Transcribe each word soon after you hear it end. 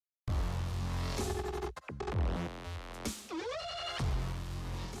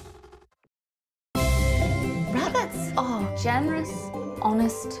Rabbits are generous,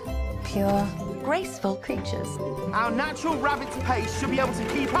 honest, pure, graceful creatures. Our natural rabbit's pace should be able to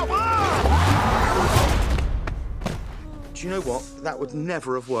keep up. Ah! Do you know what? That would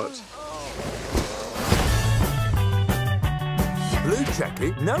never have worked. Blue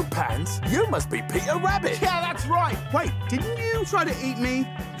checky, no pants. You must be Peter Rabbit. Yeah, that's right. Wait, didn't you try to eat me?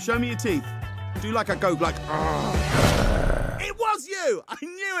 Show me your teeth. Do like a goat, like... It was you! I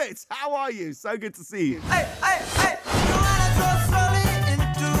knew it! How are you? So good to see you. Hey, hey, hey!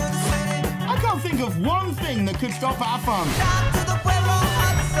 I can't think of one thing that could stop our fun.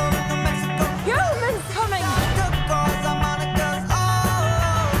 Humans coming!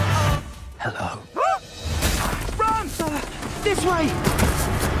 Hello. Run! This way!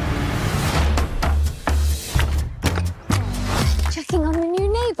 Checking on a new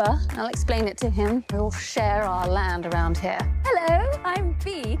neighbour. I'll explain it to him. We all share our land around here. Hello, I'm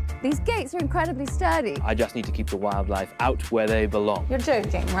Bee. These gates are incredibly sturdy. I just need to keep the wildlife out where they belong. You're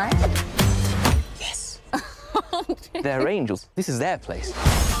joking, right? Yes. They're angels. This is their place.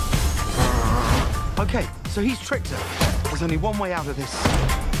 OK, so he's tricked her. There's only one way out of this.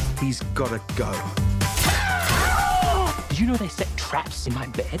 He's gotta go. Did you know they set traps in my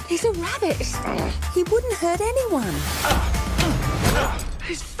bed? He's a rabbit. He wouldn't hurt anyone.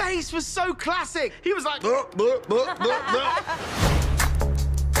 His face was so classic. He was like...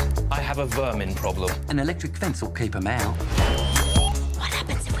 I have a vermin problem. An electric fence will keep him out. What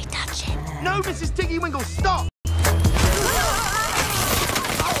happens if we touch him? No, Mrs. Tiggy Winkle, stop!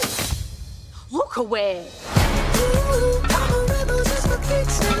 Look away.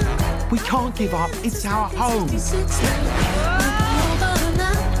 We can't give up. It's our home.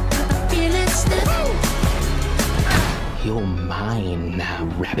 You're mine now,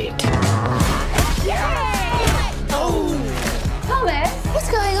 Rabbit. Thomas, what's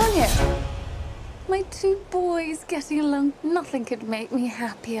going on here? My two boys getting along. Nothing could make me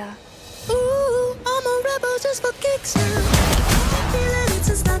happier. Ooh, I'm a rebel just for kicks now.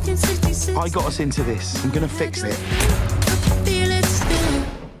 I got us into this. I'm gonna fix it.